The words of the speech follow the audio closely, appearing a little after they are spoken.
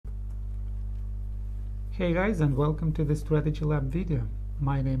Hey guys, and welcome to the Strategy Lab video.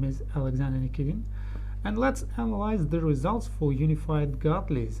 My name is Alexander Nikitin, and let's analyze the results for Unified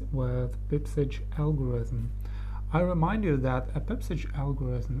Gartleys with pipusd algorithm. I remind you that a pipusd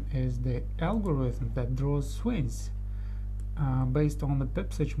algorithm is the algorithm that draws swings based on the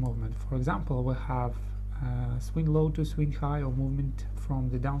pipusd movement. For example, we have swing low to swing high, or movement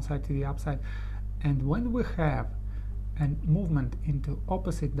from the downside to the upside, and when we have a movement into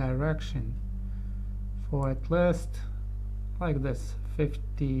opposite direction for at least like this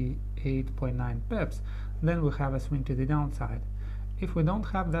 58.9 pips, then we have a swing to the downside. If we don't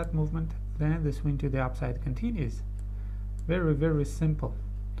have that movement, then the swing to the upside continues. Very simple.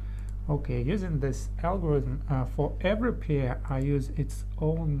 Okay, using this algorithm for every pair, I use its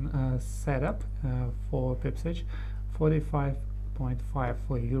own setup for pipusd: 45.5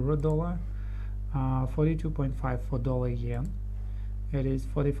 for euro dollar, 42.5 for dollar yen. It is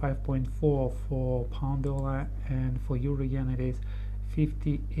 45.4 for pound dollar, and for euro yen it is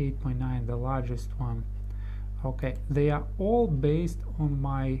 58.9, the largest one. Okay, they are all based on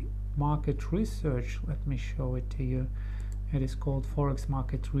my market research. Let me show it to you. It is called Forex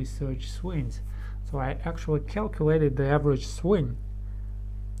Market Research Swings. So I actually calculated the average swing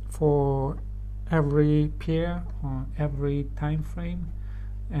for every pair on every time frame,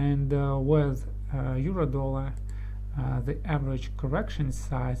 and with euro dollar, the average correction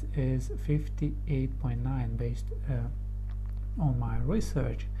size is 58.9 based on my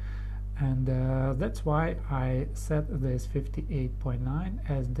research, and that's why I set this 58.9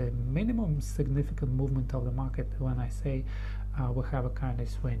 as the minimum significant movement of the market when I say we have a kind of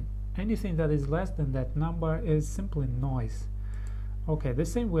swing. Anything that is less than that number is simply noise. Okay, the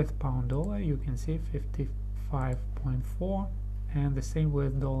same with pound dollar, you can see 55.4, and the same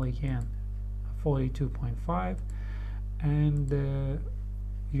with dollar yen, 42.5, and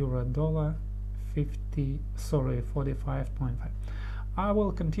euro dollar 45.5. I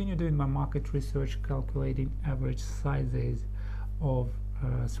will continue doing my market research, calculating average sizes of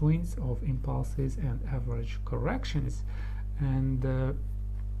swings, of impulses, and average corrections, and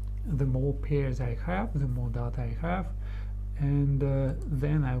the more pairs I have, the more data I have, and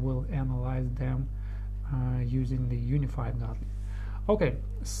then I will analyze them using the Unified Gartleys. Okay,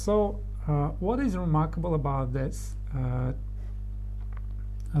 so what is remarkable about this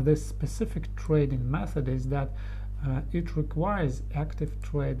this specific trading method is that it requires active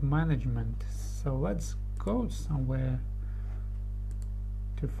trade management. So let's go somewhere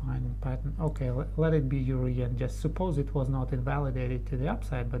to find a pattern. Okay, let it be euro yen. Just suppose it was not invalidated to the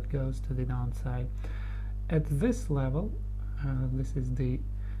upside but goes to the downside. At this level, this is the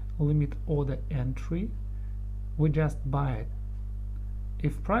limit order entry, we just buy it.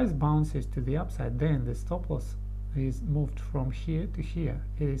 If price bounces to the upside, then the stop loss is moved from here to here.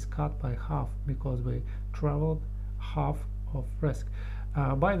 It is cut by half because we traveled half of risk.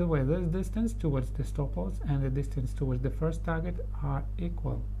 By the way, this distance towards the stop loss and the distance towards the first target are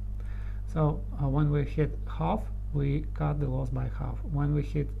equal. So when we hit half, we cut the loss by half. When we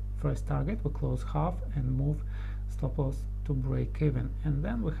hit first target, we close half and move stop loss to break even, and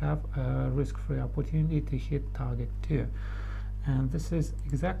then we have a risk-free opportunity to hit target 2. And this is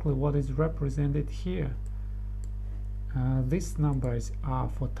exactly what is represented here. These numbers are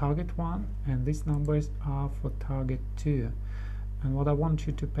for target 1, and these numbers are for target 2. And what I want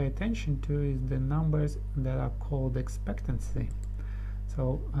you to pay attention to is the numbers that are called expectancy.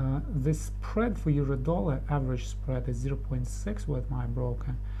 So this spread for euro dollar, average spread is 0.6 with my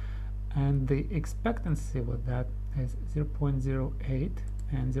broker, and the expectancy with that is 0.08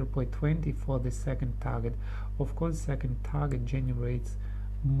 and 0.20 for the second target. Of course, second target generates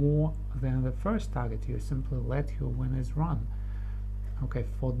more than the first target. You simply let your winners run. Okay,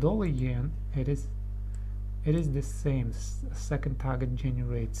 for dollar yen, it is the same. Second target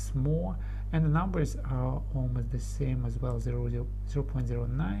generates more, and the numbers are almost the same as well,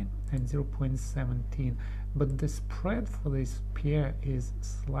 0.09 and 0.17, but the spread for this pair is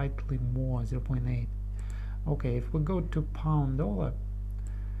slightly more, 0.8. Okay, if we go to pound dollar,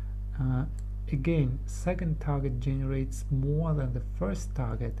 again, second target generates more than the first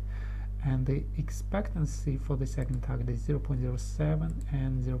target, and the expectancy for the second target is 0.07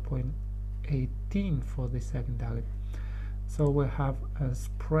 and 0.18 for the second target. So we have a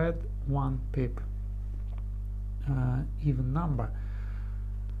spread 1 pip, even number.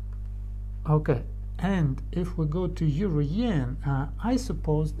 Okay, and if we go to euro yen, I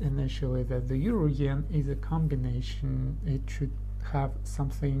supposed initially that the euro yen is a combination. It should have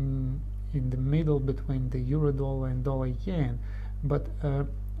something in the middle between the euro dollar and dollar yen, but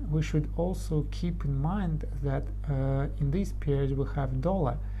we should also keep in mind that in these pairs we have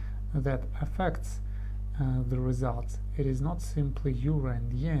dollar that affects the results. It is not simply euro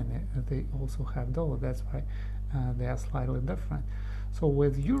and yen, they also have dollar, that's why they are slightly different. So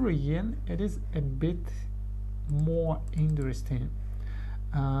with euro yen it is a bit more interesting.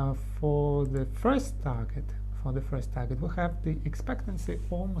 For the first target, we have the expectancy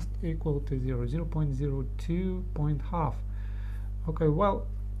almost equal to 0.02 point half. Okay, well,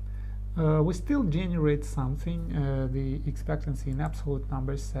 we still generate something. The expectancy in absolute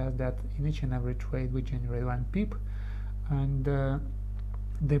numbers says that in each and every trade we generate 1 pip, and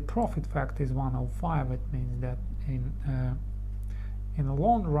the profit factor is 105. It means that in the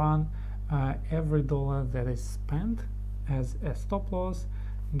long run, every dollar that is spent as a stop loss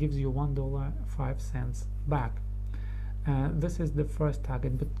gives you $1.05 back. This is the first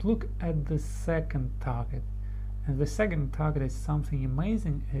target, but look at the second target. And the second target is something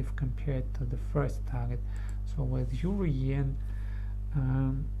amazing if compared to the first target. So with euro yen,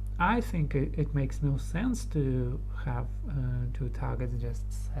 I think it makes no sense to have 2 targets.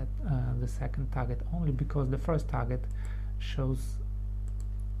 Just set the second target only because the first target shows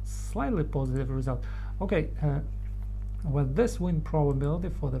slightly positive result. Okay, with this win probability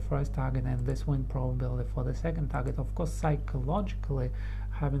for the first target and this win probability for the second target, of course psychologically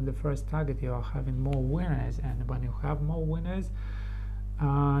having the first target you are having more winners, and when you have more winners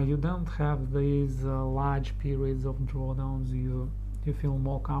you don't have these large periods of drawdowns. You feel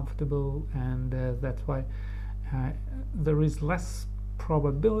more comfortable, and that's why there is less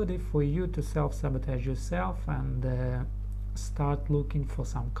probability for you to self-sabotage yourself and start looking for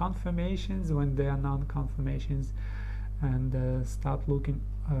some confirmations when there are non-confirmations, and start looking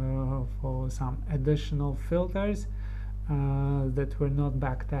for some additional filters that were not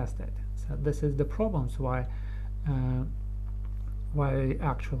back tested. So this is the problems why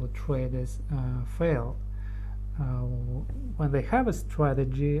actual traders fail. When they have a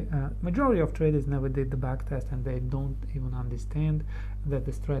strategy, majority of traders never did the back test, and they don't even understand that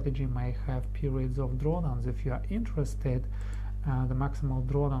the strategy may have periods of drawdowns. If you are interested, the maximal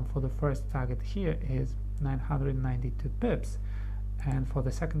drawdown for the first target here is 992 pips, and for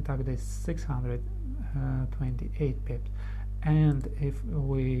the second target is 628 pips. And if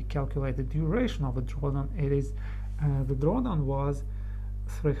we calculate the duration of the drawdown, it is the drawdown was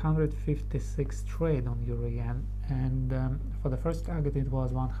 356 trade on euro yen, and for the first target it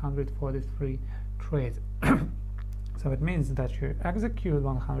was 143 trades. So it means that you execute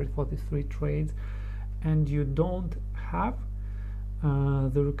 143 trades and you don't have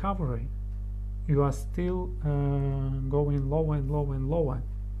the recovery. You are still going lower and lower and lower.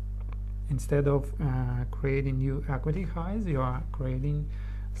 Instead of creating new equity highs, you are creating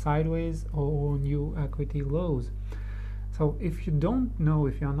sideways or new equity lows. So if you don't know,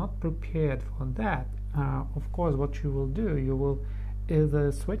 if you are not prepared for that, of course what you will do, you will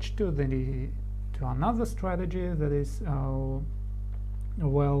either switch to another strategy that is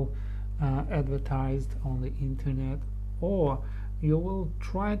well advertised on the internet, or you will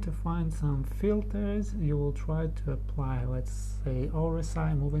try to find some filters. You will try to apply, let's say,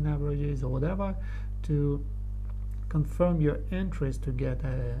 RSI, moving averages, or whatever, to confirm your interest to get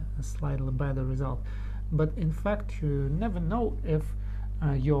a slightly better result. But in fact, you never know if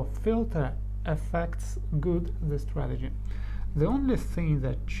your filter affects good the strategy. The only thing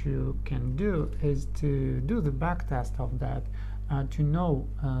that you can do is to do the back test of that, to know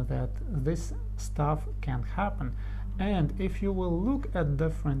that this stuff can happen. And if you will look at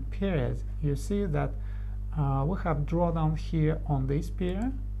different periods, you see that we have drawdown here on this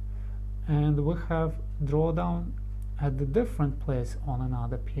pair, and we have drawdown at the different place on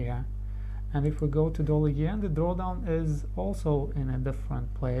another pair. And if we go to dollar yen, the drawdown is also in a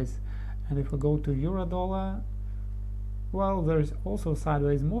different place. And if we go to euro dollar, well, there's also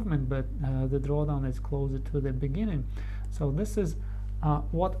sideways movement, but the drawdown is closer to the beginning. So this is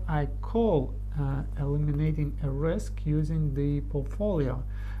what I call eliminating a risk using the portfolio.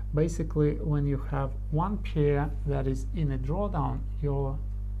 Basically, when you have one pair that is in a drawdown, your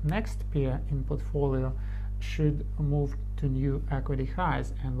next pair in portfolio should move to new equity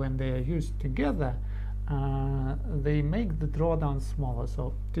highs, and when they are used together, they make the drawdown smaller.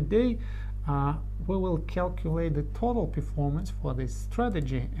 So today we will calculate the total performance for this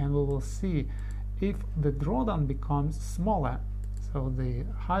strategy, and we will see if the drawdown becomes smaller. So the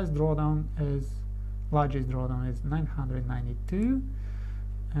highest drawdown is, largest drawdown is 992,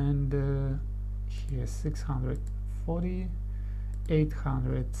 and here 640,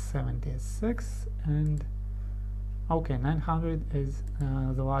 876, and okay, 900 is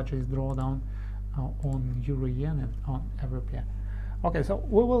the largest drawdown on euro yen and on every pair. Okay, so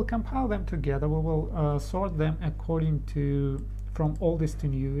we will compile them together. We will sort them according to from oldest to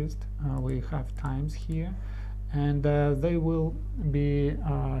newest. We have times here, and they will be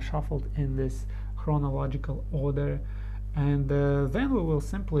shuffled in this chronological order, and then we will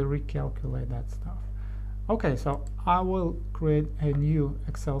simply recalculate that stuff. Okay, so I will create a new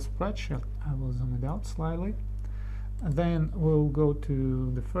Excel spreadsheet. I will zoom it out slightly. Then we'll go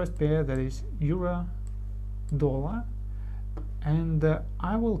to the first pair, that is euro dollar, and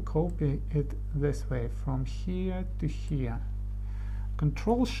I will copy it this way from here to here.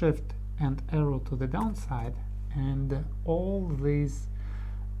 Control Shift and arrow to the downside, and all these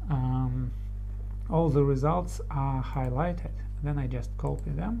all the results are highlighted. Then I just copy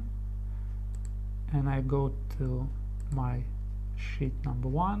them and I go to my sheet number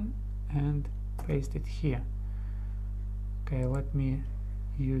 1 and paste it here. Okay, let me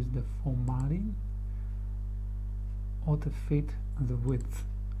use the formatting, auto fit the width.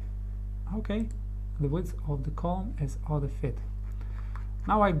 Okay, the width of the column is auto fit.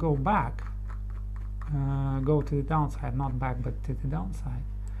 Now I go back, go to the downside, not back but to the downside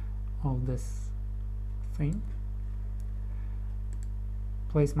of this thing,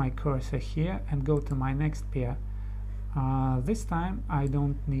 place my cursor here and go to my next pair. This time I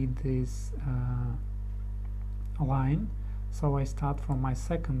don't need this line, so I start from my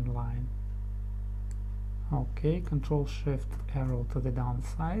second line. Okay, Control Shift arrow to the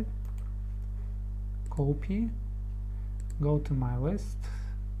downside, copy, go to my list,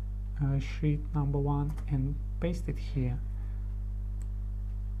 sheet number 1, and paste it here.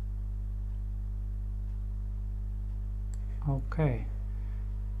 Okay,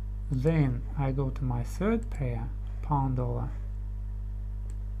 then I go to my third pair, pound dollar,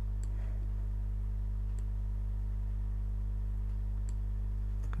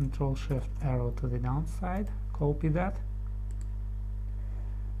 Control Shift arrow to the downside, copy that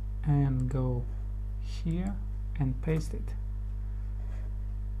and go here and paste it,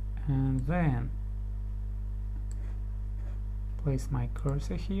 and then place my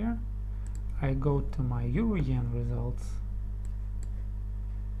cursor here. I go to my euro-yen results.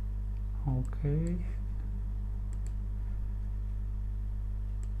 Okay,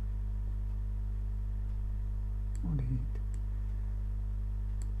 what is it?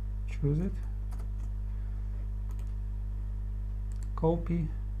 Choose it, copy,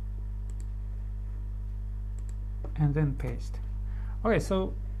 and then paste. Okay,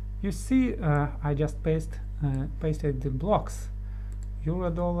 so you see I just pasted the blocks, euro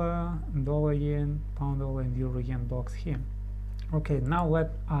dollar, dollar yen, pound dollar, and euro yen blocks here. Okay, now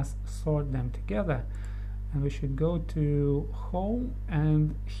let us sort them together, and we should go to home,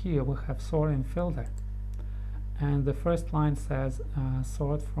 and here we have sort and filter, and the first line says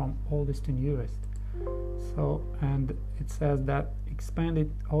sort from oldest to newest. So, and it says that expand it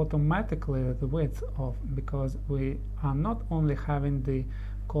automatically the width of, because we are not only having the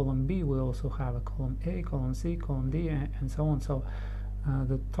column B, we also have a column A, column C, column D, and so on. So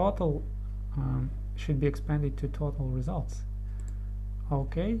the total should be expanded to total results.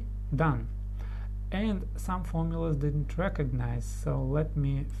 Okay, done. And some formulas didn't recognize, so let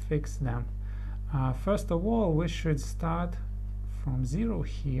me fix them. First of all, we should start from 0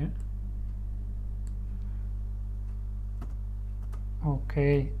 here.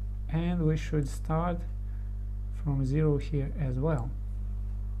 Okay, and we should start from 0 here as well.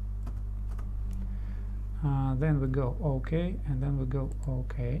 Then we go OK, and then we go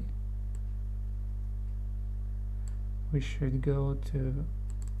OK. We should go to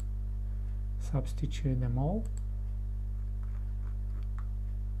substitute them all.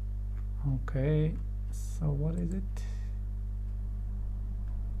 Okay, so what is it?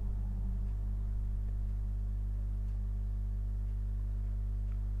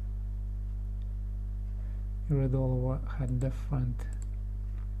 Eurodollar had different.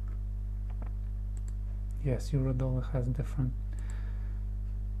 Yes, Eurodollar has different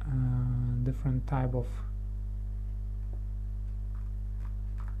different type of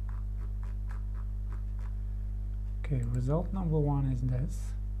okay, result number 1 is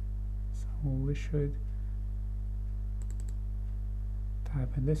this, so we should type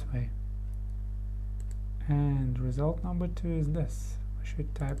it this way, and result number 2 is this, we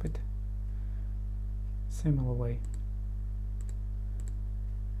should type it similar way.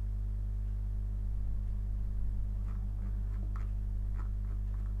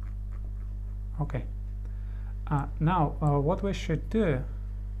 Okay, now what we should do,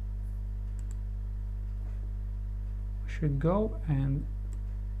 we should go and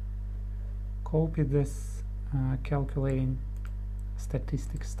copy this calculating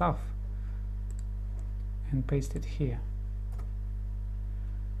statistic stuff and paste it here.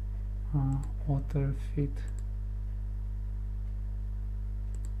 Auto fit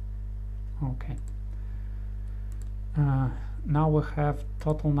Okay. Now we have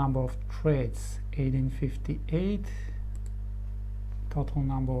total number of trades 1858, total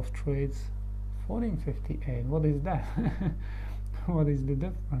number of trades 1458. What is that? What is the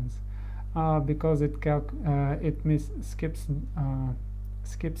difference? Because it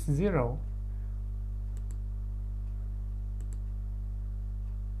skips 0.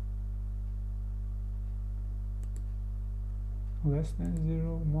 Less than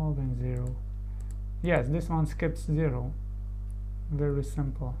 0, more than 0. Yes, this one skips 0. Very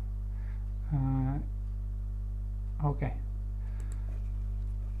simple. Okay.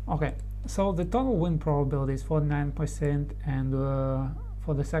 So the total win probability is 49%, and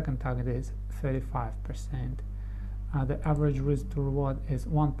for the second target is 35%. The average risk to reward is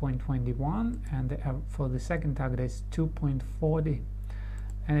 1.21, and for the second target is 2.40,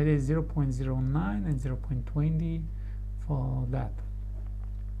 and it is 0.09 and 0.20 for that.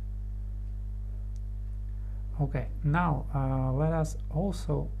 Okay, now let us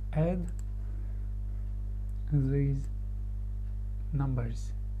also add these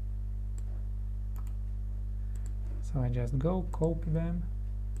numbers. So I just go copy them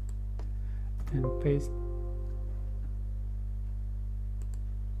and paste.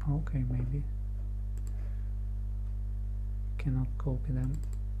 Okay, maybe cannot copy them.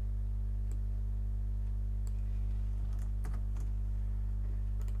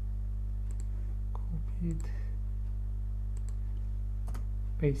 Copy it,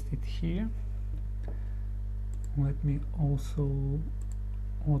 paste it here. Let me also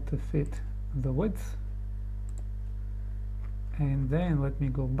auto fit the width, and then let me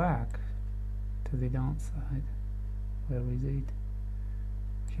go back to the downside. Where is it?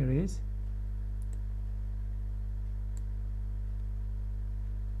 Here it is.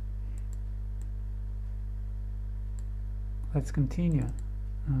 Let's continue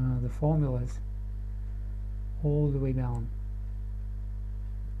the formulas all the way down.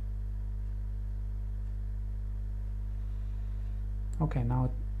 Okay, now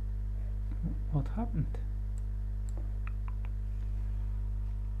what happened?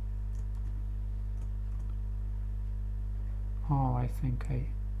 Oh, I think I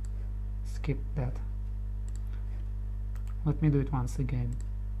skipped that. Let me do it once again.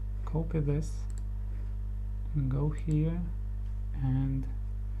 Copy this and go here and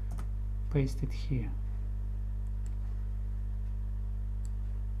paste it here.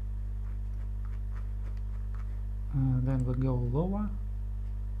 Then we go lower.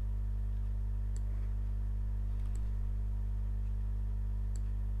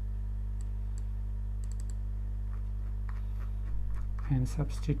 And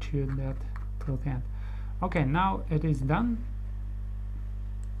substitute that till the end. Okay, now it is done.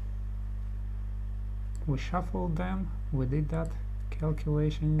 We shuffled them, we did that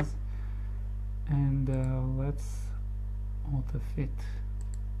calculations, and let's auto fit.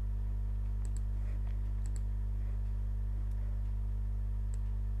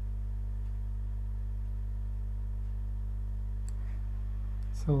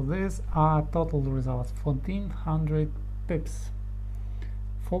 So these are total results: 1400 pips,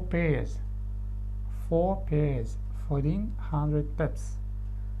 4 pairs, 1400 pips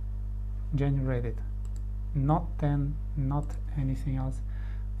generated, not 10, not anything else.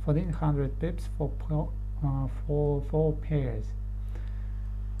 1400 pips for 4 pairs.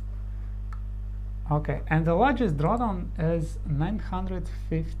 Okay, and the largest drawdown is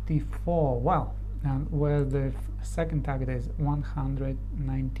 954. Well, and where the second target is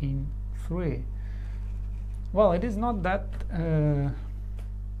 119.3. Well, it is not that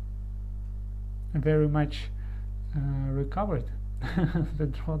very much recovered. The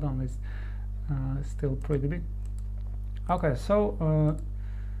drawdown is still pretty big. Okay, so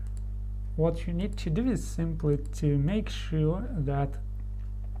what you need to do is simply to make sure that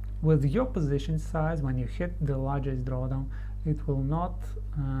with your position size, when you hit the largest drawdown, it will not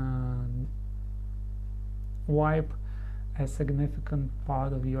wipe a significant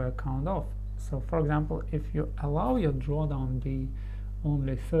part of your account off. So for example, if you allow your drawdown be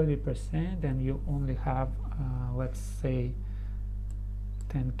only 30% and you only have let's say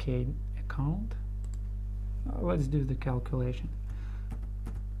 10k account, let's do the calculation.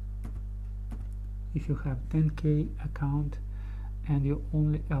 If you have 10k account and you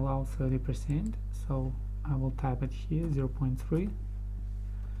only allow 30%, so I will type it here, 0.3,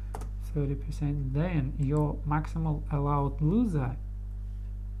 30%, then your maximal allowed losing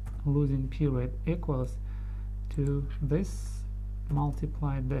period equals to this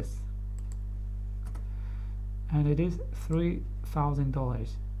multiplied this, and it is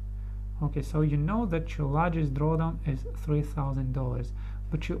 $3,000. Okay, so you know that your largest drawdown is $3,000.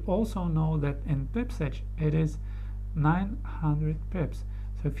 but you also know that in pipsage it is 900 pips.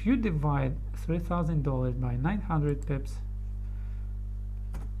 So if you divide $3,000 by 900 pips,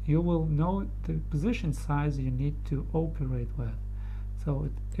 you will know the position size you need to operate with. So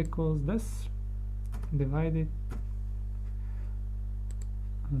it equals this divided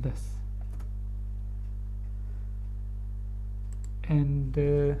this, and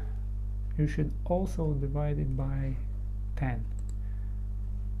you should also divide it by 10,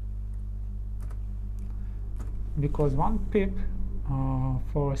 because 1 pip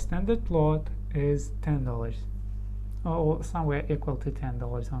for a standard plot is $10, or somewhere equal to $10.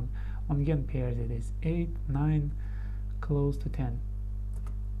 On yen pairs it is 8, 9, close to 10.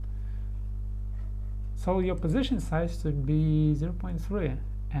 So your position size should be 0.3,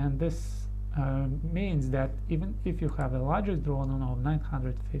 and this means that even if you have a larger drawdown of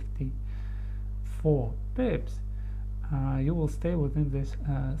 954 pips, you will stay within this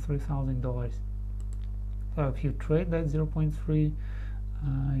 $3,000. So if you trade that 0.3,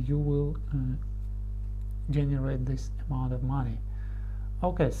 you will generate this amount of money.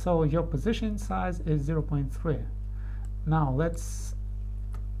 Okay, so your position size is 0.3. Now let's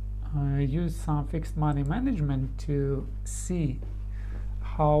use some fixed money management to see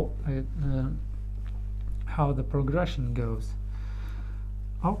how the progression goes.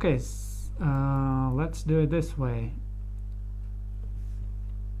 Okay, let's do it this way.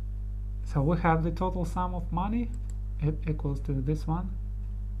 So we have the total sum of money, it equals to this one,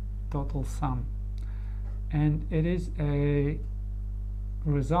 total sum, and it is a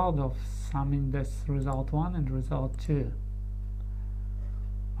result of summing this result 1 and result 2.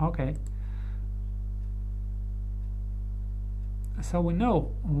 Okay, so we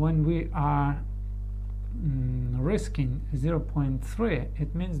know when we are risking 0.3,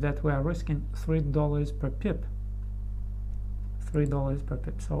 it means that we are risking $3 per pip. $3 per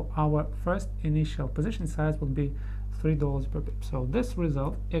pip. So our first initial position size will be $3 per pip. So this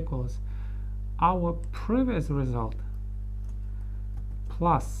result equals our previous result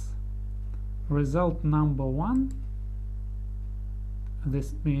plus result number 1.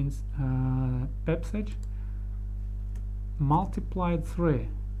 This means pipsage multiplied 3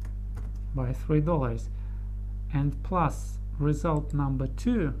 by $3, and plus result number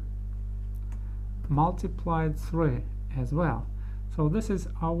 2 multiplied 3 as well. So this is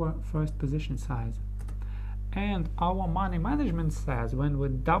our first position size, and our money management says when we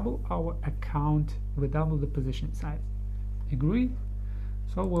double our account, we double the position size. Agree?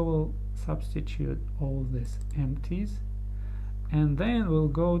 So we will substitute all these empties, and then we'll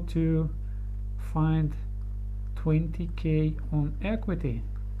go to find 20k on equity.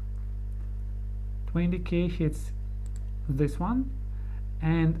 20k hits this one,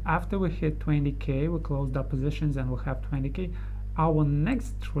 and after we hit 20k, we close the positions and we have 20k. Our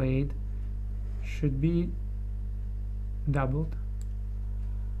next trade should be doubled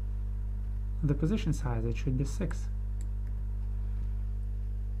the position size. It should be 6.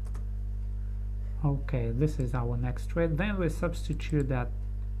 Okay, this is our next trade. Then we substitute that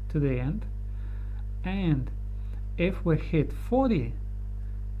to the end, and if we hit 40,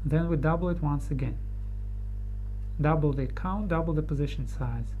 then we double it once again. Double the account, double the position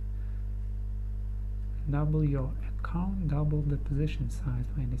size. Double your account, double the position size.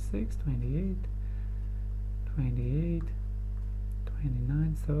 26, 28, 28,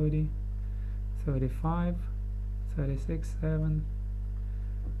 29, 30, 35, 36, 7,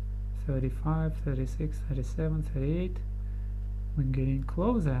 35, 36, 37, 38. We're getting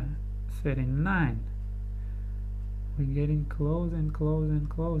closer. 39. We're getting closer and closer and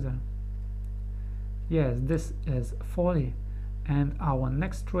closer. Yes, this is 40, and our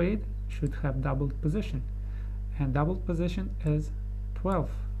next trade should have doubled position, and doubled position is 12.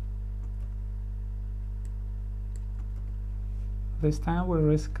 This time we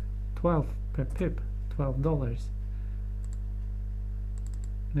risk 12 per pip, $12.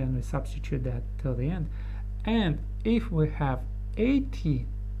 Then we substitute that till the end, and if we have $80,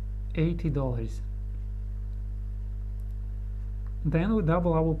 then we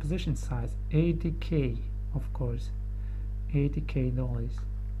double our position size, 80k, of course, $80k.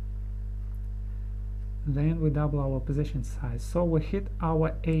 Then we double our position size, so we hit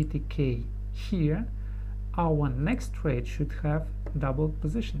our 80k here. Our next trade should have doubled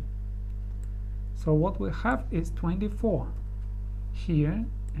position. So what we have is 24 here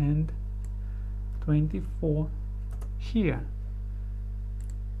and 24 here.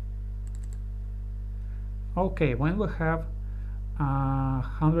 Okay, when we have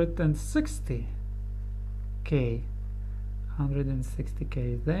 160k,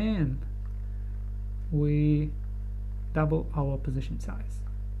 then we double our position size,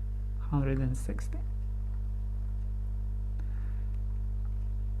 160.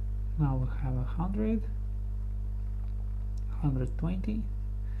 Now we have 100, 120,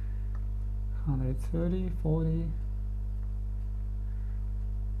 130, 40,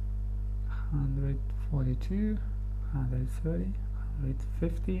 142, 130,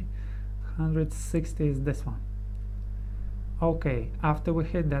 150, 160 is this one. Okay, after we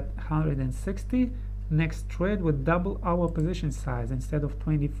hit that 160, next trade would double our position size. Instead of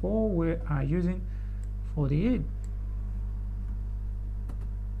 24, we are using 48.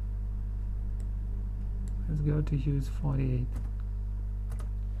 Let's go to use 48.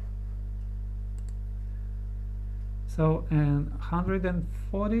 So, and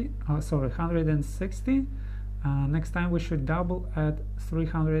 160, next time we should double at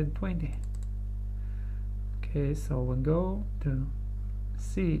 320. Okay, so we go to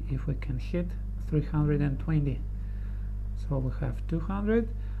see if we can hit 320. So we have 200.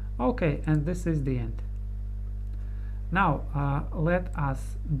 Okay, and this is the end. Now let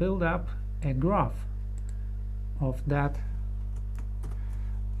us build up a graph of that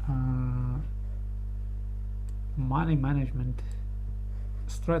money management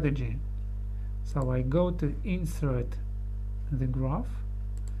strategy. So I go to insert the graph,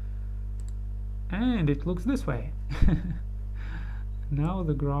 and it looks this way. Now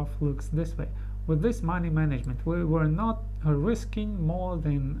the graph looks this way. With this money management, we were not risking more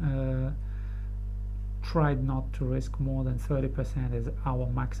than tried not to risk more than 30% as our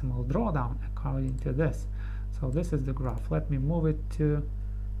maximal drawdown according to this. So this is the graph. Let me move it to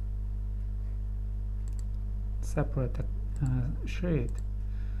separate sheet.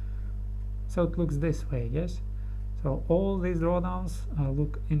 So it looks this way, yes? So all these drawdowns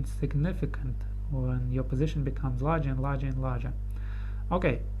look insignificant when your position becomes larger and larger and larger.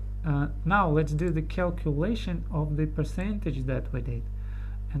 Okay, now let's do the calculation of the percentage that we did.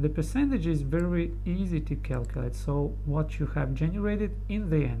 And the percentage is very easy to calculate. So what you have generated in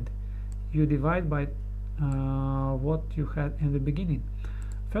the end, you divide by what you had in the beginning.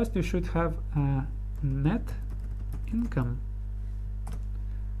 First you should have net income,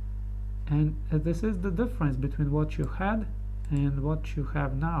 and this is the difference between what you had and what you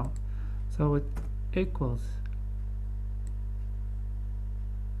have now. So it equals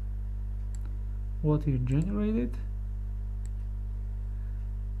what you generated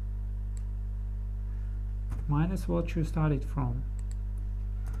minus what you started from.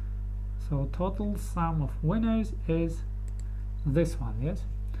 So total sum of winners is this one, yes?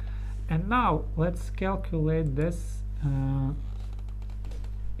 And now let's calculate this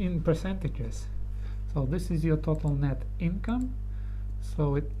in percentages. So this is your total net income.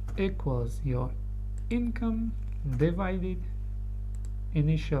 So it equals your income divided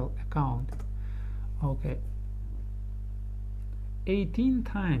initial account. Okay, 18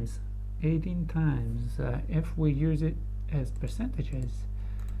 times if we use it as percentages.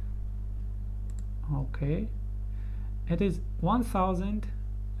 Okay, it is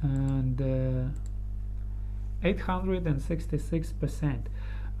 1,866%.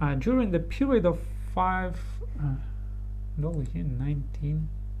 During the period of 19.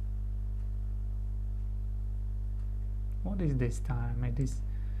 What is this time? It is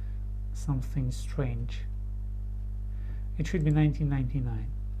something strange. It should be 1999,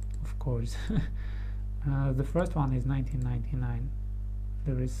 of course. The first one is 1999.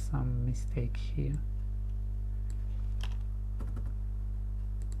 There is some mistake here,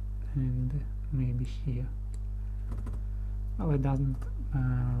 and maybe here. Well, it doesn't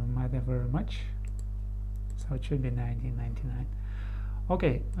matter very much, so it should be 1999.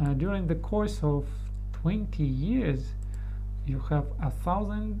 Okay, during the course of 20 years you have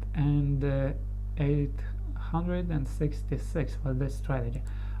 1,866 for this strategy.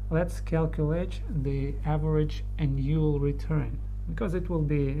 Let's calculate the average annual return, because it will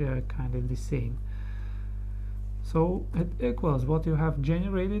be kind of the same. So it equals what you have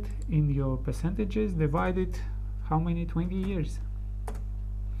generated in your percentages divided how many 20 years.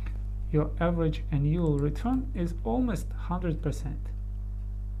 Your average annual return is almost 100%,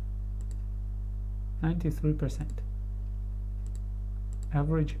 93%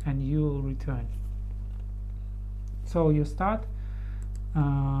 average annual return. So you start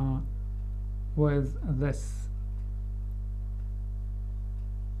with this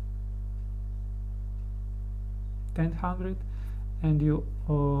 $1,000, and you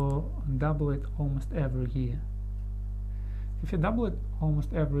double it almost every year. If you double it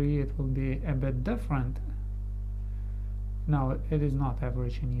almost every year, it will be a bit different. Now it is not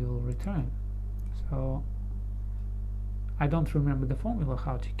average annual return, so I don't remember the formula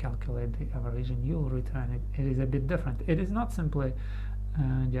how to calculate the average annual return. It is a bit different. It is not simply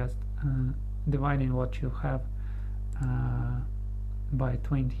just dividing what you have by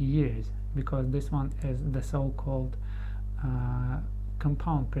 20 years, because this one is the so-called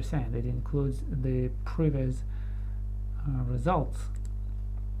compound percent. It includes the previous results.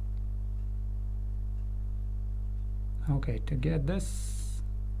 Okay, to get this,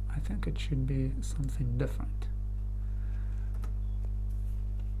 I think it should be something different.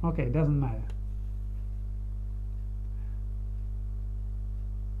 Okay, it doesn't matter.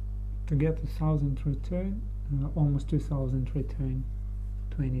 To get 1,000 return, almost 2,000 return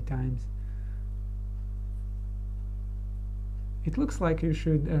 20 times. It looks like you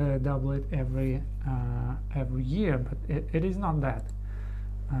should double it every year, but it is not that.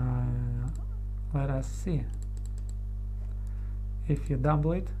 Let us see. If you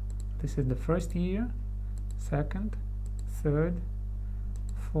double it, this is the first year, second, third,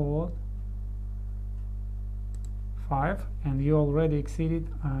 fourth, 5, and you already exceeded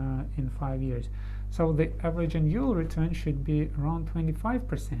in 5 years. So the average annual return should be around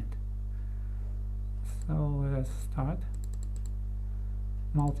 25%. So let us start.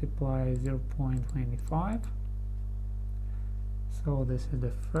 Multiply 0.25. So this is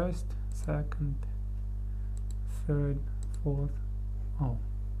the first, second, third, fourth. Oh,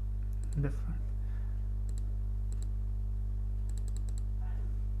 different.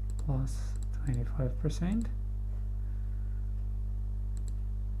 Plus 25%.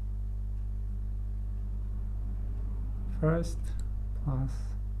 First plus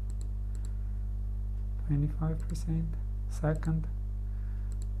 25%, second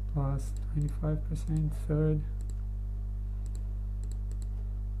plus 25%, third,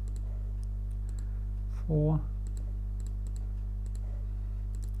 4,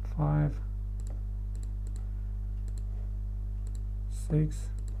 5, 6,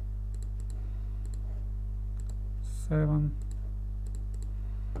 7,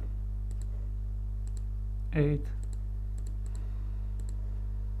 8,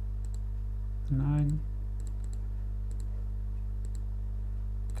 9,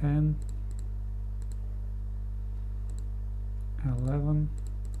 10, 11,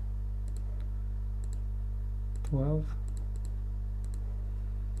 12,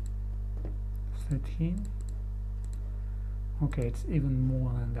 13. Okay, it's even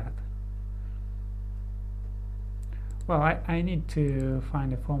more than that. Well, I need to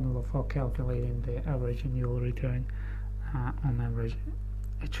find a formula for calculating the average annual return on average.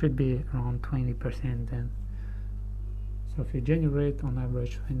 It should be around 20% then. So if you generate on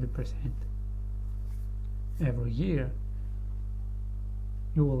average 20% every year,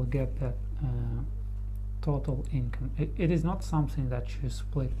 you will get that total income. It is not something that you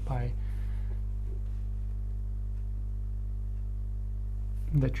split by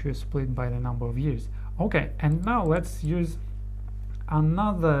the number of years. Okay, and now let's use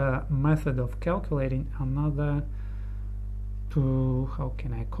another method of calculating another how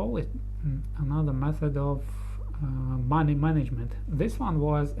can I call it? Another method of money management. This one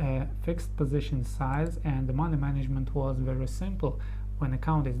was a fixed position size, and the money management was very simple. When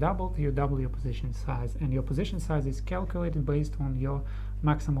account is doubled, you double your position size, and your position size is calculated based on your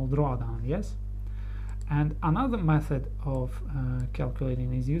maximal drawdown, yes? And another method of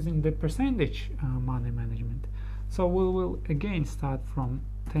calculating is using the percentage money management. So we will again start from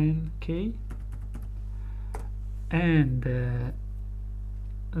 10K, and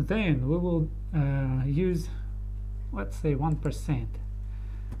then we will use, let's say, 1%,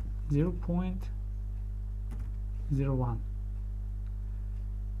 0.01.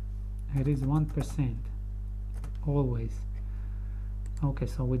 It is 1% always. Okay,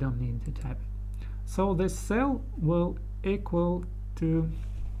 so we don't need to type it. So this cell will equal to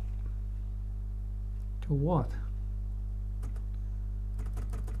what?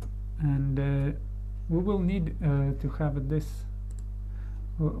 And we will need to have this.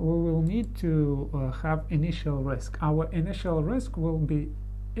 We will need to have initial risk. Our initial risk will be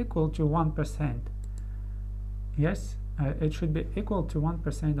equal to 1%. Yes, it should be equal to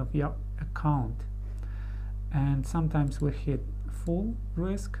 1% of your account. And sometimes we hit full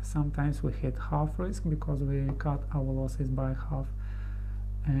risk, sometimes we hit half risk because we cut our losses by half,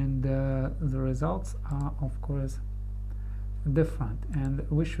 and the results are of course different. And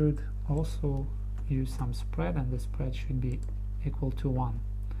we should also use some spread, and the spread should be equal to 1.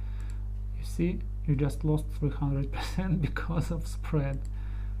 You see, you just lost 300% because of spread,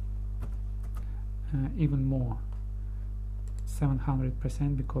 even more,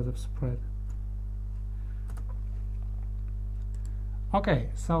 700% because of spread. Okay,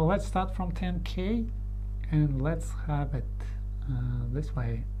 so let's start from 10K, and let's have it this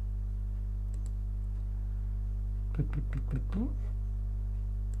way.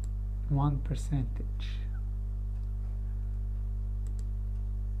 1%.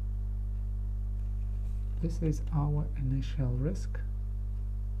 This is our initial risk.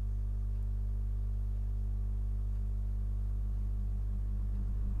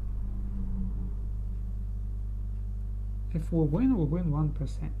 If we win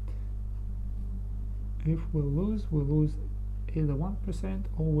 1%. If we lose either 1%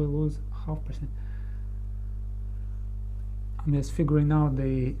 or we lose 0.5%. I'm just figuring out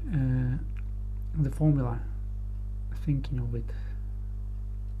the formula, thinking of it.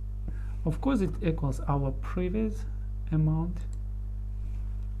 Of course, it equals our previous amount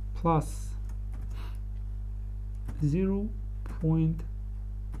plus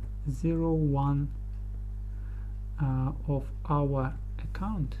 0.01 of our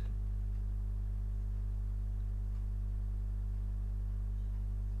account.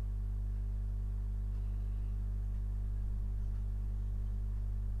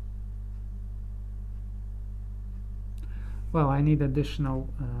 Well, I need additional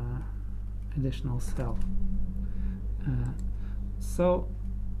cell. So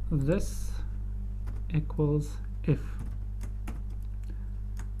this equals if.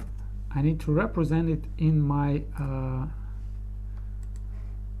 I need to represent it in my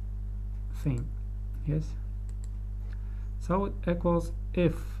thing. Yes. So it equals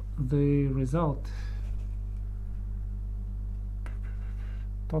if the result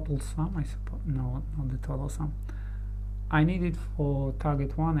total sum, I suppose. No, not the total sum. I need it for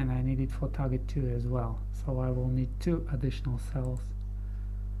target 1 and I need it for target 2 as well. So I will need 2 additional cells.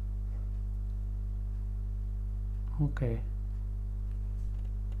 Okay.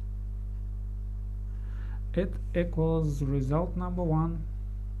 It equals result number 1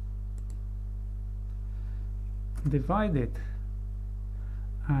 divided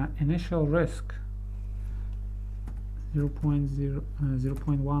initial risk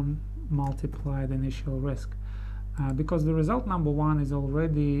 0.1 multiplied initial risk. Because the result number 1 is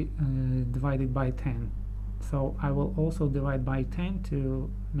already divided by 10, so I will also divide by 10 to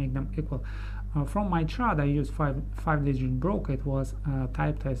make them equal. From my chart I used 5-digit broker. It was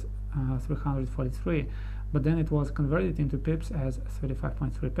typed as 343, but then it was converted into pips as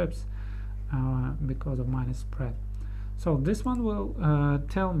 35.3 pips because of minus spread. So this one will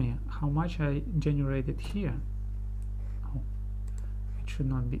tell me how much I generated here. Oh, it should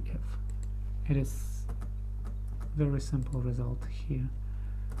not be if. It is very simple result here.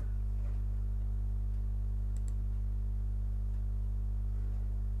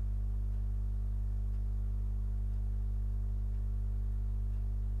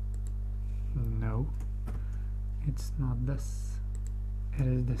 No, it's not this. It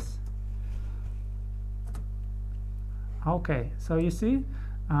is this. Okay, so you see,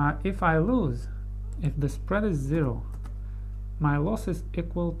 if I lose, if the spread is 0, my loss is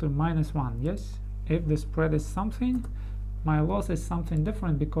equal to -1. Yes. If the spread is something, my loss is something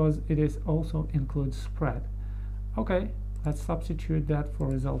different because it is also includes spread. Okay, let's substitute that for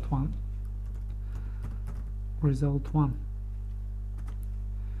result 1. Result 1.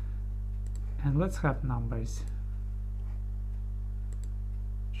 And let's have numbers.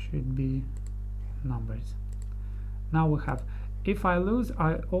 Should be numbers. Now we have, if I lose,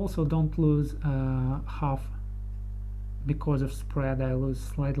 I also don't lose half because of spread. I lose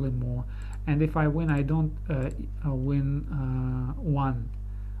slightly more. And if I win, I don't win 1.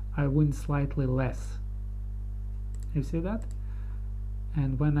 I win slightly less. You see that?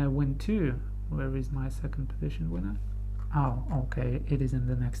 And when I win 2, where is my second position winner? Oh, okay, it is in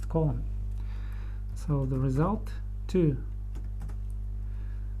the next column. So the result 2,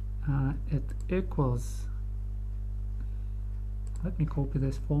 it equals, let me copy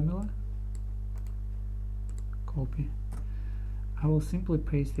this formula. Copy. I will simply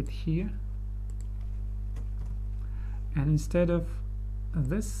paste it here. And instead of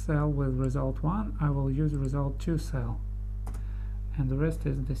this cell with result 1, I will use result 2 cell, and the rest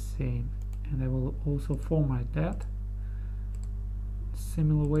is the same. And I will also format that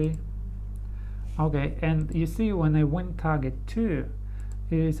similar way. Okay, and you see when I win target 2,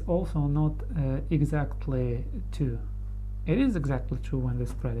 it is also not exactly 2. It is exactly 2 when the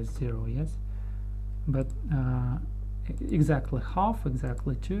spread is 0, yes, but exactly half,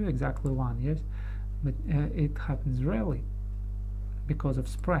 exactly 2, exactly 1, yes. But it happens rarely because of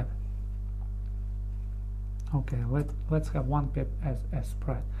spread. Okay, let's have 1 pip as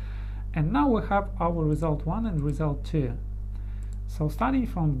spread. And now we have our result 1 and result 2. So starting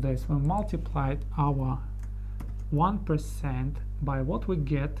from this, we multiplied our 1% by what we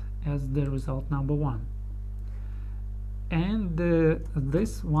get as the result number 1. and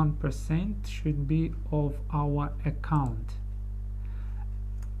this 1% should be of our account,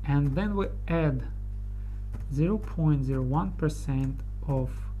 and then we add 0.01%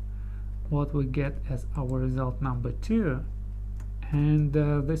 of what we get as our result number 2, and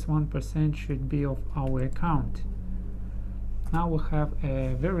this 1% should be of our account. Now we have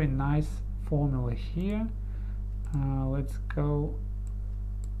a very nice formula here. Let's go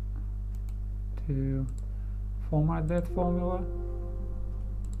to format that formula.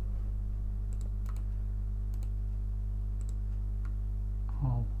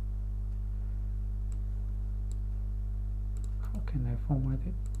 Oh, how can I format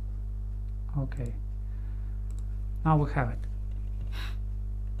it? Okay, now we have it.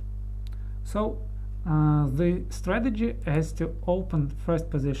 So the strategy is to open first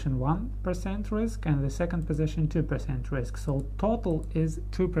position 1% risk and the second position 2% risk. So total is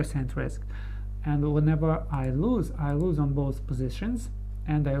 2% risk. And whenever I lose on both positions,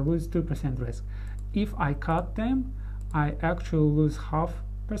 and I lose 2% risk. If I cut them, I actually lose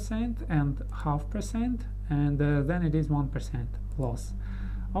 0.5% and 0.5%, and then it is 1% loss.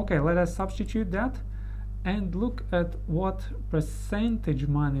 Okay, let us substitute that and look at what percentage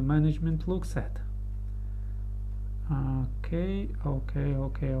money management looks at. Okay,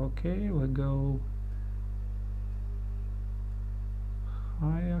 we go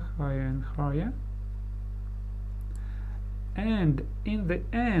higher and higher, and in the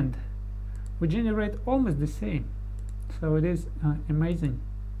end we generate almost the same. So it is amazing.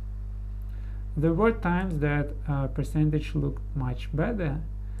 There were times that percentage looked much better,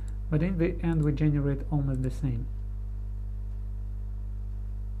 but in the end we generate almost the same.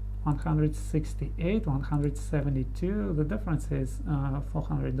 168, 172, the difference is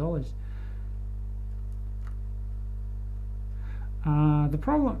 $400. The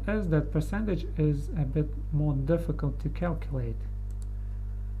problem is that percentage is a bit more difficult to calculate.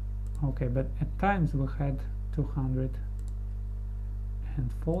 Okay, but at times we had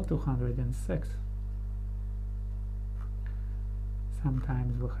 204, 206.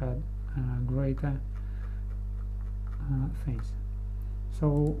 Sometimes we had greater things.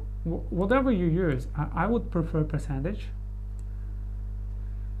 So whatever you use, I would prefer percentage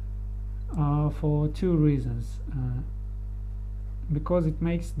for two reasons. Because it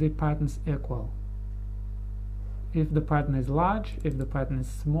makes the patterns equal. If the pattern is large, if the pattern is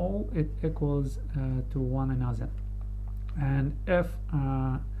small, it equals to one another. And if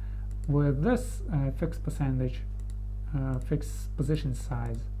with this fixed percentage, fixed position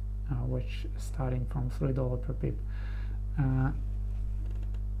size, which starting from $3 per pip,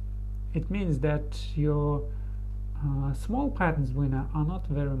 it means that your small patterns winner are not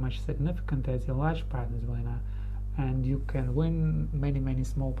very much significant as your large patterns winner, and you can win many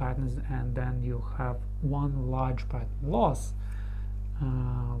small patterns, and then you have one large pattern loss,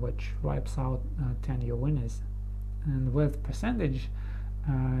 which wipes out 10-year winners. And with percentage,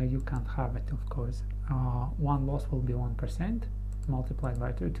 you can't have it, of course. One loss will be 1% multiplied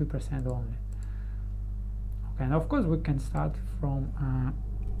by 2% only. Okay, and of course we can start from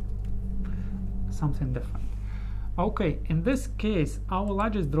something different. Okay, in this case, our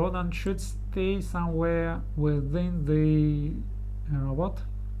largest drawdown should stay somewhere within the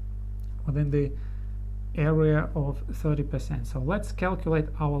within the area of 30%. So let's calculate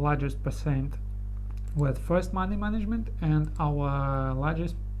our largest percent with first money management and our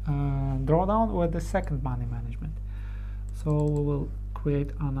largest drawdown with the second money management. So we will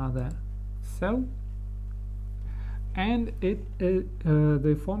create another cell, and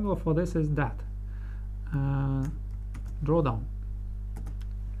the formula for this is that drawdown.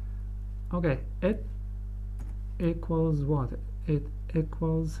 Okay, it equals what? It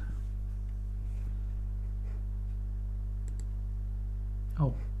equals,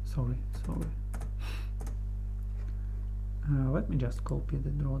 oh, sorry. Let me just copy the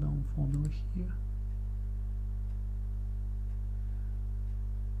drawdown formula here.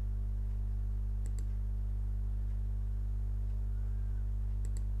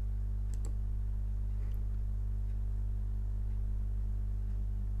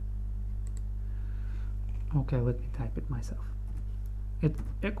 Okay, let me type it myself. It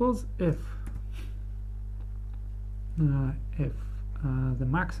equals if the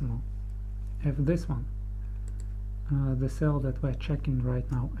maximum, if this one, the cell that we're checking right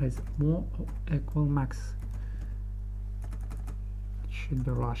now, is more or equal max. It should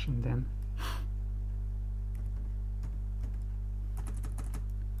be Russian then.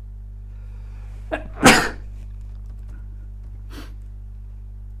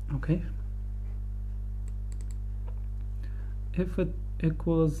 Okay. If it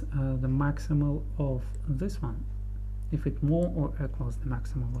equals the maximal of this one, if it more or equals the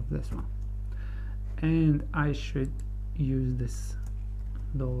maximum of this one. And I should use this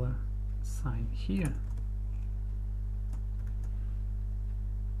dollar sign here.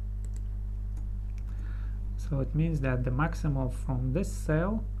 So it means that the maximum from this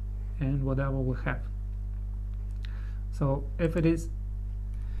cell and whatever we have. So if it is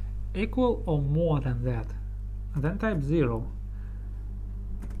equal or more than that, then type 0.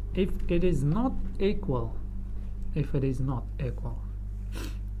 If it is not equal,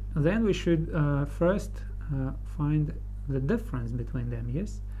 then we should first find the difference between them,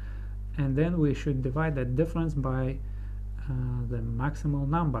 yes, and then we should divide that difference by the maximal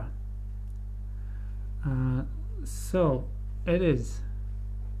number. So it is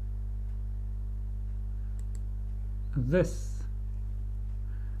this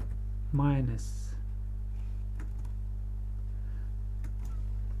minus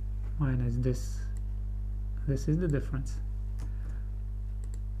this. This is the difference,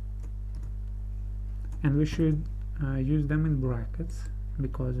 and we should use them in brackets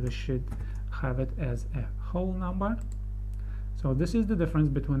because we should have it as a whole number. So this is the difference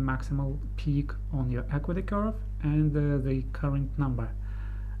between maximal peak on your equity curve and the current number,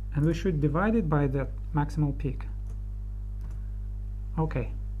 and we should divide it by the maximal peak.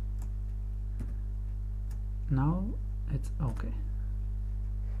 Okay, now it's okay,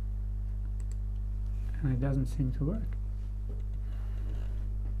 and it doesn't seem to work.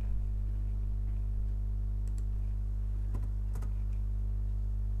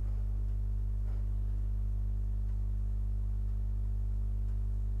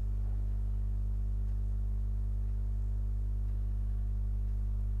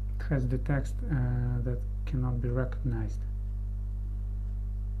 It has the text that cannot be recognized.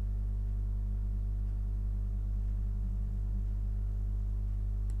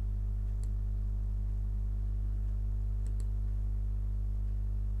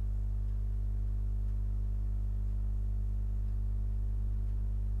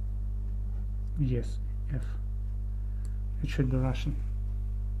 Yes, F. It should be Russian.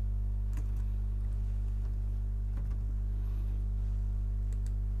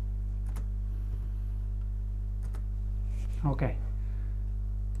 Okay,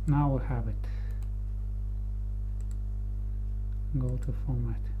 now we have it. Go to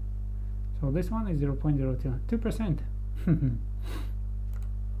format. So this one is 0.02%.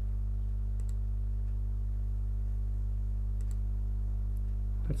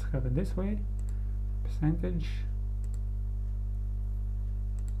 Let's have it this way. Percentage.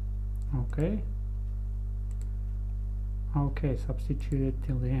 Okay. Okay, substitute it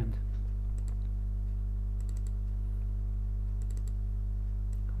till the end.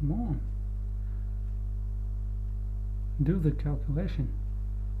 Come on. Do the calculation.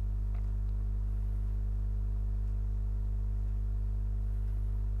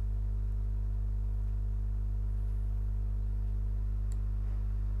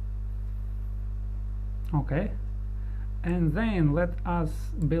 Okay, and then let us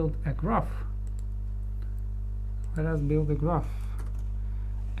build a graph. Let us build a graph,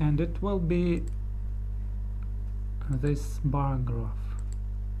 and it will be this bar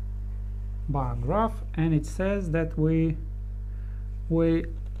graph, and it says that we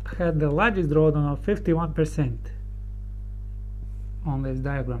had the largest drawdown of 51% on this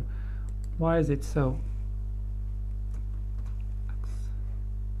diagram. Why is it so?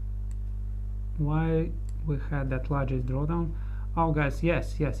 Why we had that largest drawdown? Oh guys,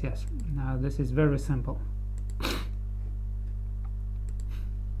 yes. Now this is very simple.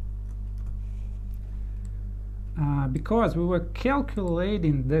 Because we were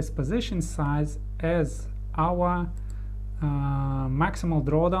calculating this position size as our maximal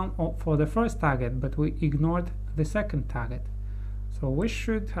drawdown for the first target, but we ignored the second target. So we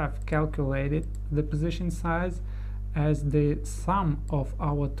should have calculated the position size as the sum of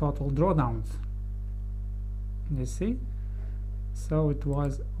our total drawdowns. You see? So it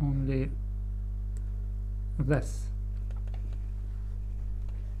was only this.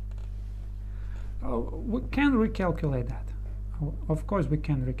 We can recalculate that. Of course we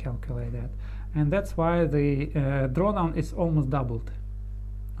can recalculate that, and that's why the drawdown is almost doubled.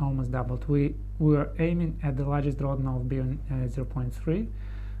 We were aiming at the largest drawdown of being 0.3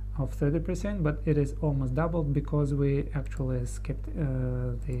 of 30%, but it is almost doubled because we actually skipped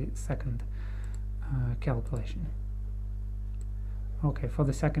the second calculation. Okay, for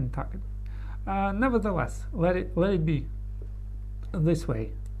the second target. Nevertheless, let it be this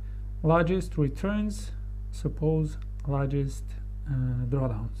way. Largest returns, suppose largest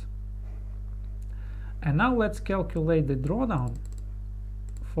drawdowns. And now let's calculate the drawdown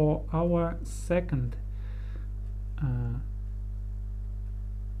for our second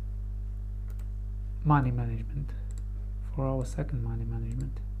money management, for our second money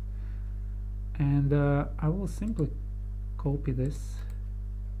management. And I will simply copy this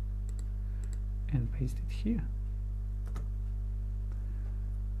and paste it here.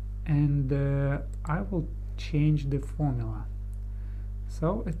 And I will change the formula.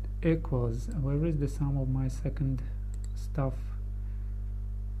 So it equals, where is the sum of my second stuff?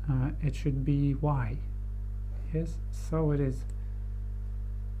 It should be y. Yes, so it is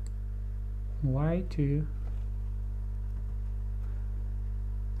y2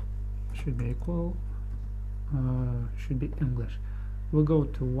 should be equal, should be English. We'll go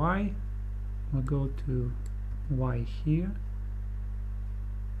to y, we'll go to y here,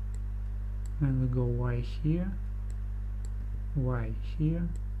 then we go y here, y here,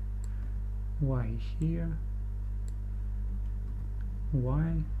 y here,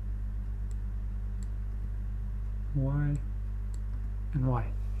 y, y, and y.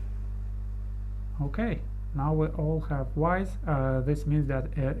 Okay, now we all have y's. This means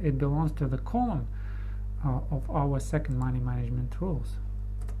that it belongs to the column of our second money management rules.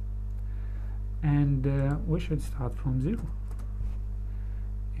 And we should start from 0.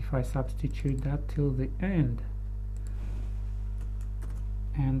 If I substitute that till the end,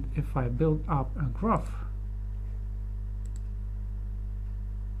 and if I build up a graph,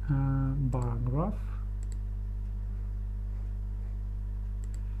 bar graph,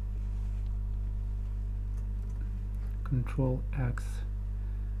 Control X,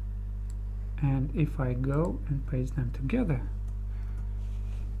 and if I go and paste them together,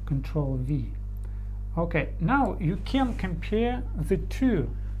 Control V. Okay, now you can compare the two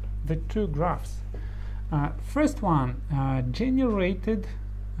graphs. First one generated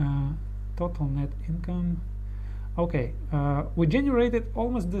total net income. Okay, we generated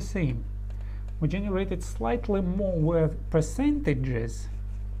almost the same. We generated slightly more with percentages,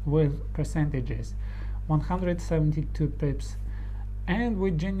 172 pips, and we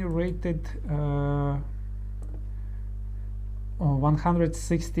generated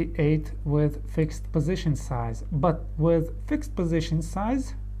 168 with fixed position size. But with fixed position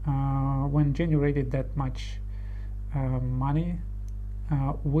size, when generated that much money,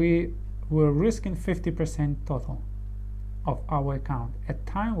 we were risking 50% total of our account. At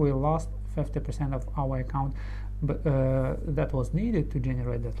time we lost 50% of our account, but that was needed to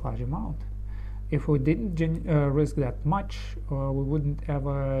generate that large amount. If we didn't risk that much, we wouldn't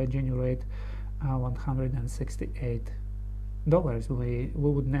ever generate $168. We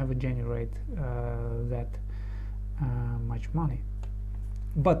would never generate that much money.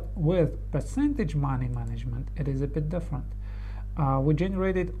 But with percentage money management, it is a bit different. We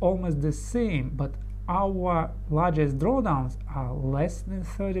generated almost the same, but our largest drawdowns are less than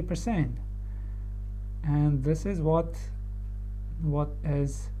 30%, and this is what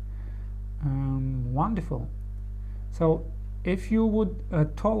is wonderful. So if you would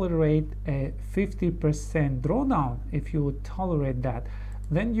tolerate a 50% drawdown, if you would tolerate that,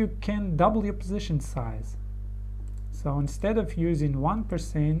 then you can double your position size. So instead of using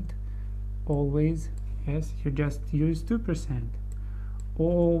 1% always, yes, you just use 2%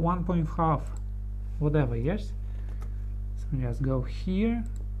 or 1.5, whatever. Yes, so just go here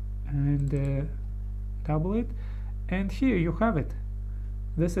and double it, and here you have it.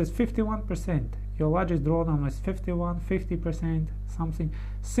 This is 51%. Your largest drawdown is 50%, something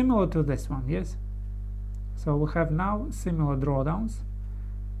similar to this one. Yes, so we have now similar drawdowns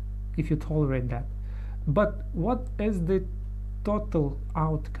if you tolerate that. But what is the total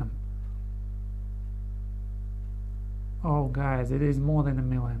outcome? Oh guys, it is more than $1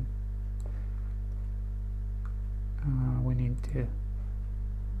 million. We need to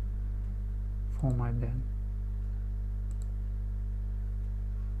format that.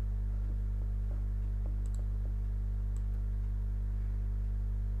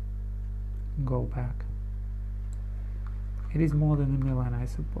 Go back. It is more than $1 million, I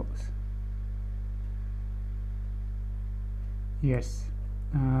suppose. Yes,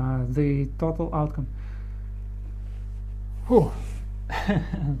 the total outcome. Whew.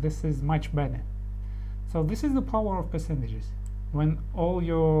 This is much better. So this is the power of percentages. When all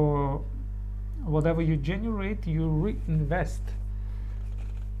your whatever you generate, you reinvest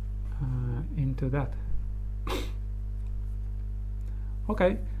into that.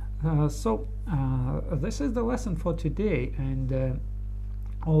 Okay, so this is the lesson for today. And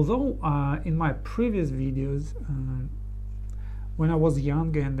although in my previous videos, when I was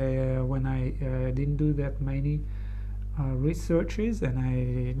young and when I didn't do that many researches and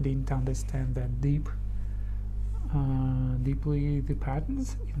I didn't understand that deeply the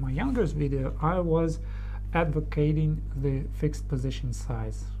patterns, in my youngest video I was advocating the fixed position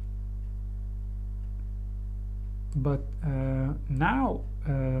size, but now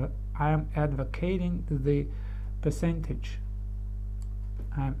I am advocating the percentage.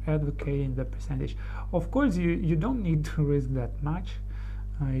 I'm advocating the percentage. Of course, you don't need to risk that much,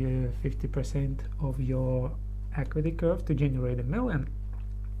 50% of your equity curve to generate $1 million,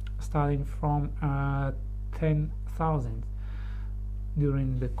 starting from 10,000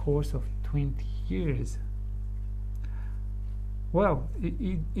 during the course of 20 years. Well,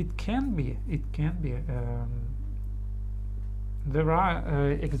 it can be. There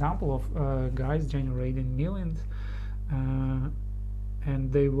are examples of guys generating millions,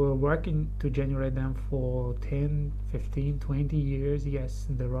 and they were working to generate them for 10, 15, 20 years. Yes,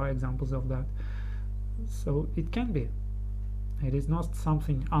 there are examples of that. So it can be. It is not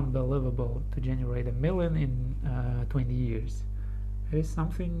something unbelievable to generate $1 million in 20 years. It is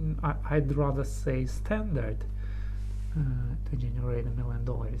something I'd rather say standard to generate $1 million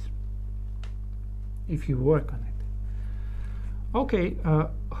if you work on it. Okay,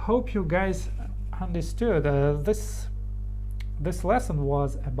 hope you guys understood. This lesson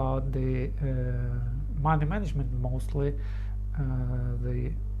was about the money management, mostly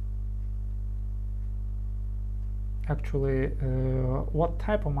what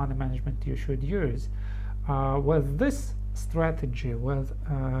type of money management you should use. With this strategy, with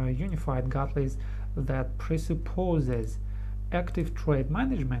Unified Gartleys, that presupposes active trade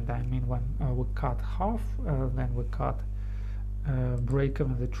management, I mean when we cut half, then we cut break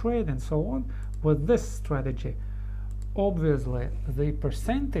even the trade and so on. With this strategy, obviously the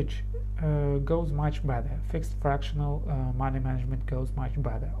percentage goes much better. Fixed fractional money management goes much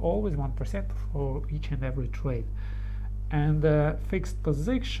better, always 1% for each and every trade, and fixed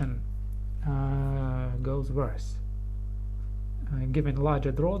position goes worse, given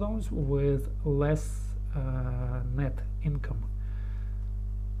larger drawdowns with less net income.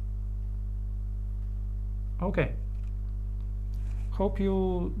 Okay, hope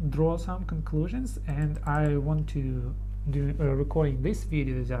you draw some conclusions, and I want to do recording these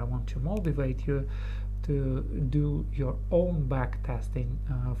videos. I want to motivate you to do your own back testing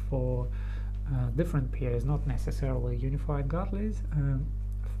for different pairs, not necessarily Unified Gartleys,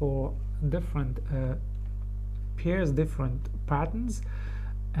 for different pairs, different patterns,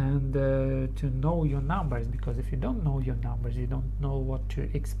 and to know your numbers, because if you don't know your numbers, you don't know what to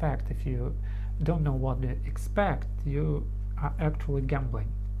expect. If you don't know what to expect, you are actually gambling.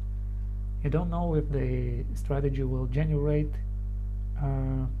 You don't know if the strategy will generate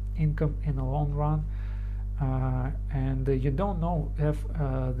income in the long run, and you don't know if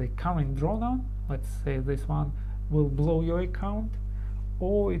the current drawdown, let's say this one, will blow your account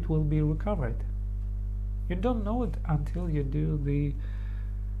or it will be recovered. You don't know it until you do the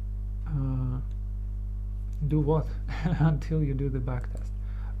until you do the backtest.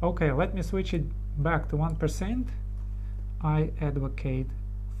 Okay, let me switch it back to 1%. I advocate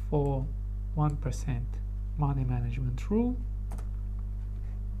for 1% money management rule.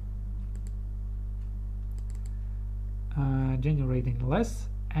 Generating less,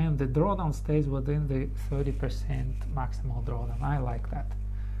 and the drawdown stays within the 30% maximal drawdown. I like that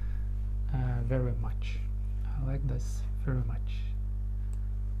very much. I like this very much.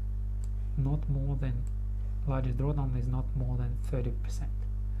 Not more than, largest drawdown is not more than 30%.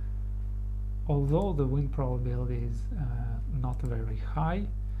 Although the win probability is not very high,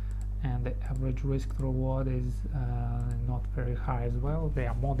 and the average risk to reward is not very high as well, they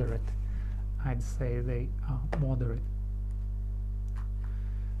are moderate. I'd say they are moderate.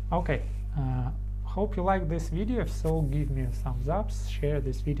 Okay, hope you like this video. If so, give me a thumbs up, share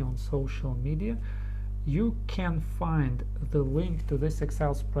this video on social media. You can find the link to this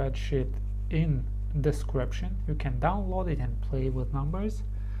Excel spreadsheet in description. You can download it and play with numbers.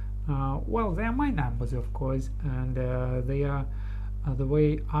 Well, they are my numbers, of course, and they are the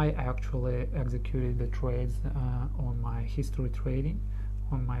way I actually executed the trades on my history trading,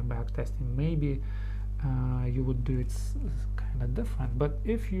 on my backtesting. Maybe you would do it kind of different, but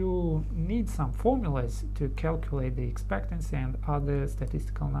if you need some formulas to calculate the expectancy and other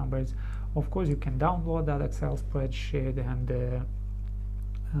statistical numbers, of course you can download that Excel spreadsheet, and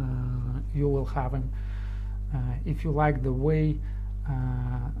you will have them. If you like the way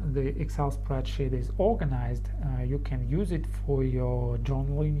the Excel spreadsheet is organized, you can use it for your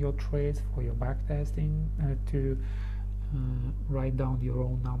journaling your trades, for your backtesting, to write down your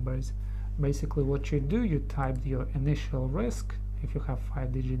own numbers. Basically what you do, you type your initial risk, if you have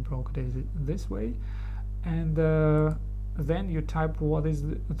 5-digit brokerage this way, and then you type what is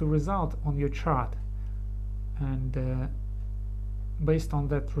the result on your chart, and based on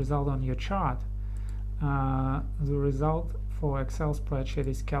that result on your chart, the result for Excel spreadsheet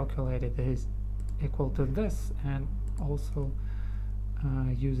is calculated is equal to this, and also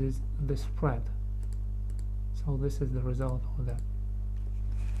uses the spread. So this is the result of that.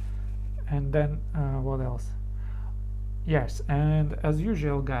 And then what else? Yes, and as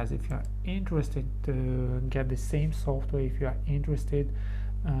usual, guys, if you are interested to get the same software, if you are interested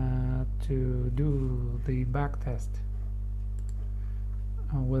to do the backtest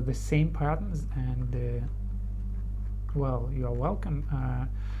with the same patterns, and well, you are welcome.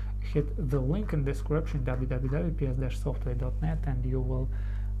 Hit the link in the description, www.ps-software.net, and you will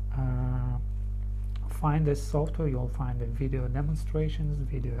find this software. You'll find the video demonstrations,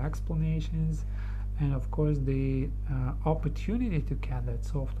 video explanations, and of course the opportunity to get that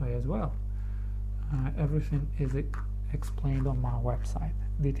software as well. Everything is explained on my website.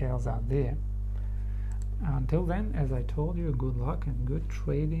 Details are there. Until then, as I told you, good luck and good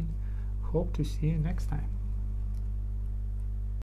trading. Hope to see you next time.